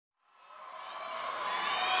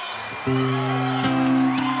On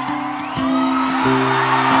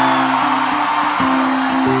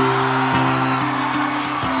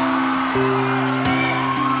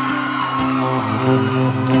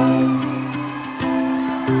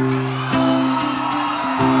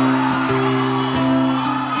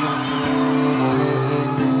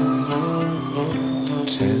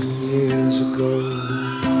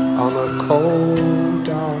a cold,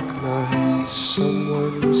 dark night,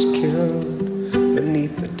 someone was killed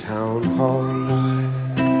beneath the town hall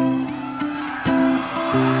light.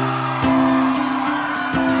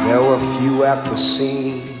 There were few at the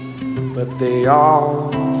scene, but they all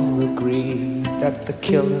agreed that the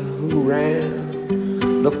killer who ran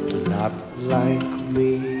looked a lot like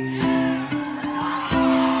me.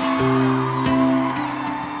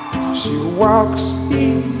 She walks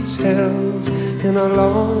these hills in a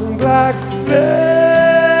long black veil.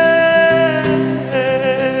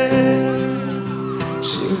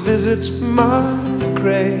 She visits my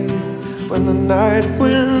grave when the night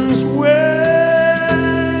winds wail.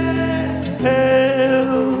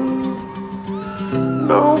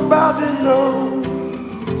 Nobody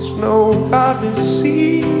knows, nobody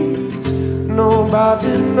sees,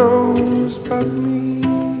 nobody knows but me.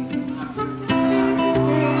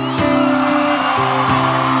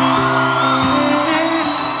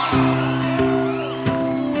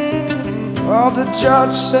 Well, the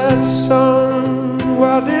judge said, son,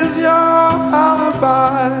 what is your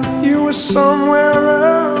alibi? If you were somewhere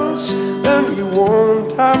else, then you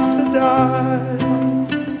won't have to die.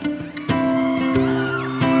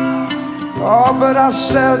 Oh, but I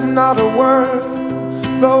said not a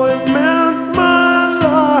word, though it meant my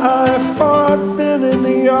life, for I'd been in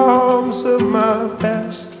the arms of my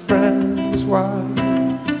best friend's wife.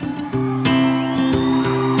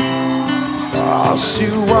 Oh, she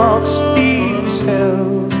walks these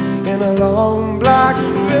hills in a long black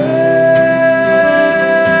veil.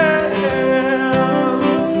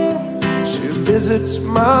 She visits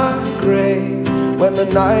my grave when the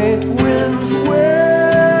night winds wail.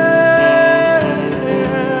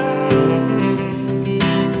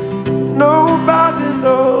 Nobody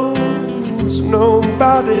knows,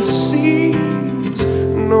 nobody sees,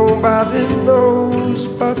 nobody knows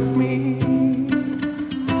but me.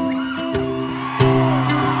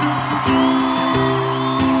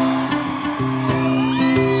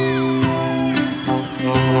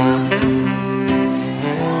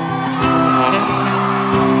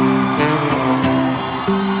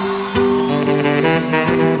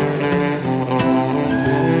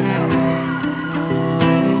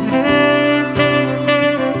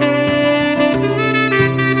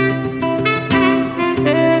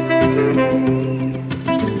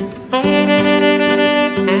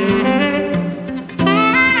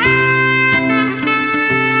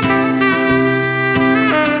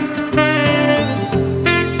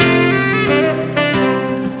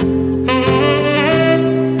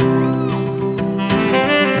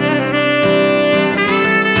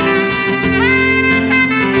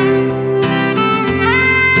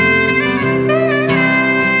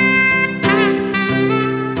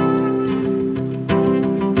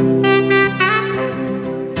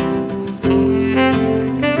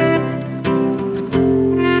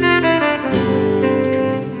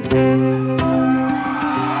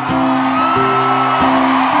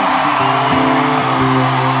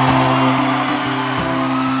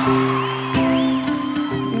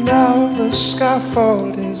 The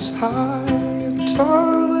scaffold is high,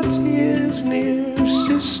 eternity is near.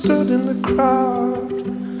 She stood in the crowd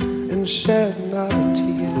and shed not a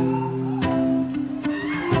tear.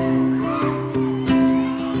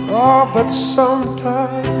 Oh, but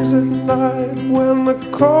sometimes at night when the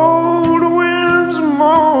cold winds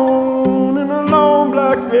moan in a long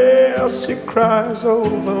black veil, she cries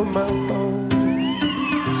over my bones.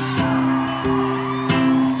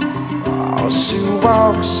 She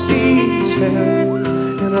walks these hills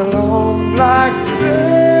in a long black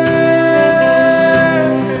veil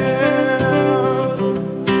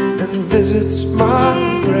and visits my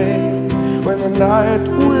grave when the night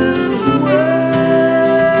winds wail.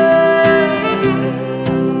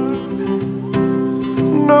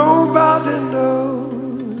 Nobody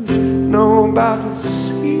knows, nobody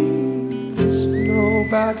sees,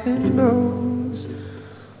 nobody knows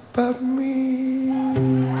but me.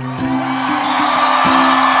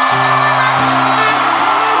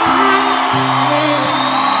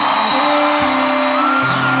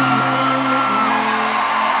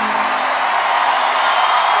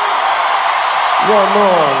 One more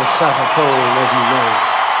on the saxophone, as you know.